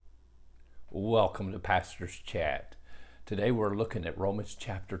Welcome to Pastor's Chat. Today we're looking at Romans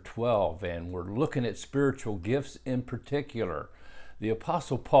chapter 12, and we're looking at spiritual gifts in particular. The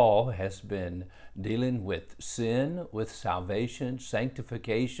Apostle Paul has been dealing with sin, with salvation,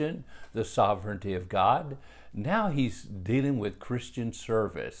 sanctification, the sovereignty of God. Now he's dealing with Christian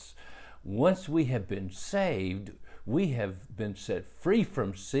service. Once we have been saved, we have been set free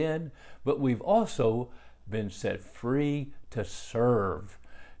from sin, but we've also been set free to serve.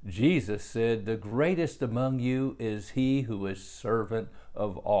 Jesus said, "The greatest among you is he who is servant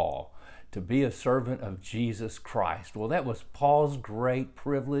of all." To be a servant of Jesus Christ. Well, that was Paul's great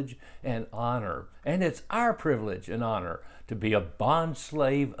privilege and honor. And it's our privilege and honor to be a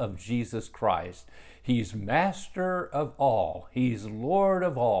bondslave of Jesus Christ. He's master of all. He's Lord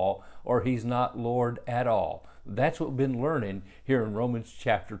of all, or he's not Lord at all. That's what we've been learning here in Romans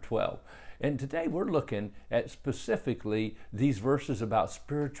chapter 12. And today we're looking at specifically these verses about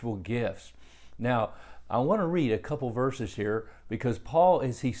spiritual gifts. Now, I want to read a couple verses here because Paul,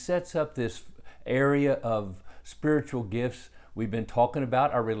 as he sets up this area of spiritual gifts, we've been talking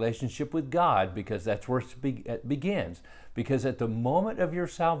about our relationship with God because that's where it begins. Because at the moment of your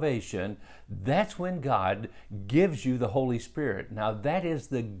salvation, that's when God gives you the Holy Spirit. Now, that is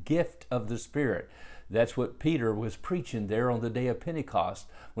the gift of the Spirit. That's what Peter was preaching there on the day of Pentecost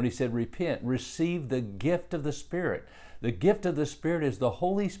when he said, "Repent, receive the gift of the Spirit." The gift of the Spirit is the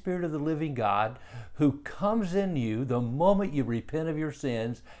Holy Spirit of the living God who comes in you the moment you repent of your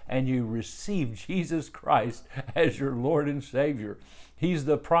sins and you receive Jesus Christ as your Lord and Savior. He's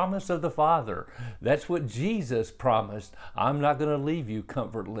the promise of the Father. That's what Jesus promised. I'm not going to leave you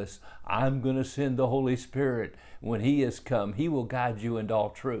comfortless. I'm going to send the Holy Spirit. When He has come, He will guide you into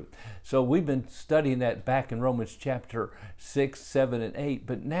all truth. So we've been studying that back in Romans chapter 6, 7, and 8.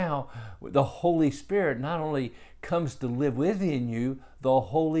 But now the Holy Spirit not only comes to live within you, the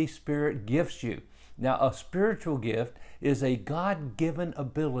Holy Spirit gifts you. Now, a spiritual gift is a God-given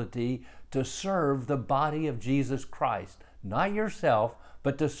ability to serve the body of Jesus Christ. Not yourself,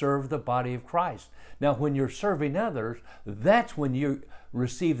 but to serve the body of Christ. Now, when you're serving others, that's when you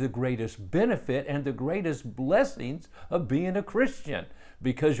receive the greatest benefit and the greatest blessings of being a Christian,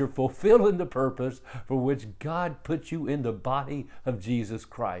 because you're fulfilling the purpose for which God put you in the body of Jesus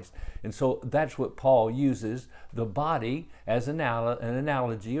Christ. And so that's what Paul uses the body as an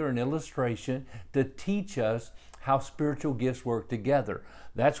analogy or an illustration to teach us how spiritual gifts work together.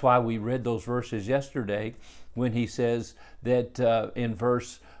 That's why we read those verses yesterday when he says that in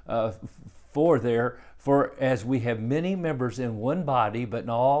verse 4 there, "For as we have many members in one body, but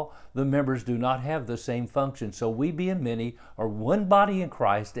all the members do not have the same function, so we being many are one body in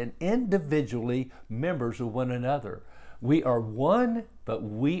Christ and individually members of one another." We are one, but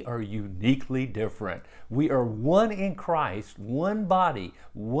we are uniquely different. We are one in Christ, one body,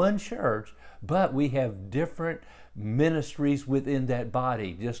 one church, but we have different ministries within that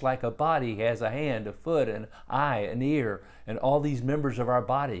body. Just like a body has a hand, a foot, an eye, an ear, and all these members of our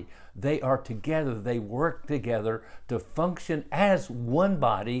body, they are together, they work together to function as one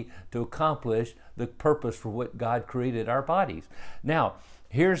body to accomplish the purpose for what God created our bodies. Now,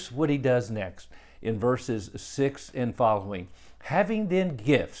 here's what he does next in verses 6 and following. "Having then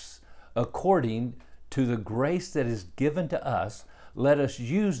gifts according to the grace that is given to us, let us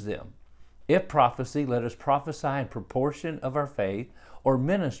use them. If prophecy, let us prophesy in proportion of our faith, or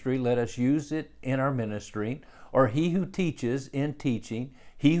ministry, let us use it in our ministry, or he who teaches in teaching,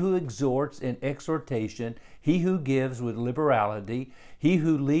 he who exhorts in exhortation, he who gives with liberality, he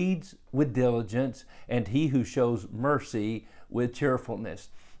who leads with diligence, and he who shows mercy with cheerfulness."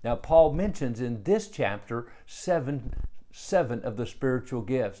 Now, Paul mentions in this chapter seven of the spiritual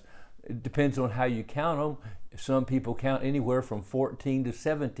gifts. It depends on how you count them. Some people count anywhere from 14 to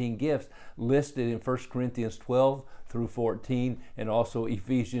 17 gifts listed in 1 Corinthians 12 through 14 and also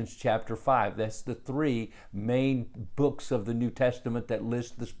Ephesians chapter 5. That's the three main books of the New Testament that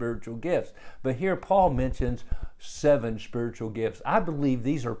list the spiritual gifts. But here Paul mentions 7 spiritual gifts. I believe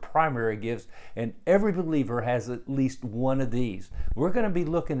these are primary gifts, and every believer has at least one of these. We're going to be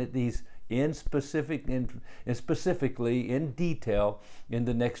looking at these specifically in detail in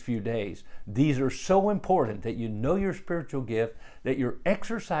the next few days. These are so important that you know your spiritual gift, that you're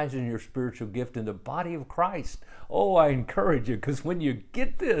exercising your spiritual gift in the body of Christ. Oh, I encourage you, because when you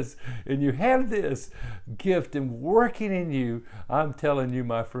get this and you have this gift and working in you, I'm telling you,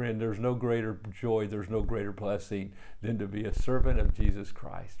 my friend, there's no greater joy, there's no greater blessing than to be a servant of Jesus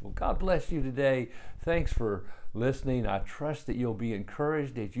Christ. Well, God bless you today. Thanks for listening. I trust that you'll be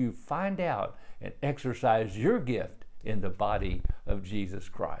encouraged as you find out and exercise your gift in the body of Jesus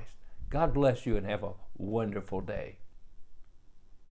Christ. God bless you and have a wonderful day.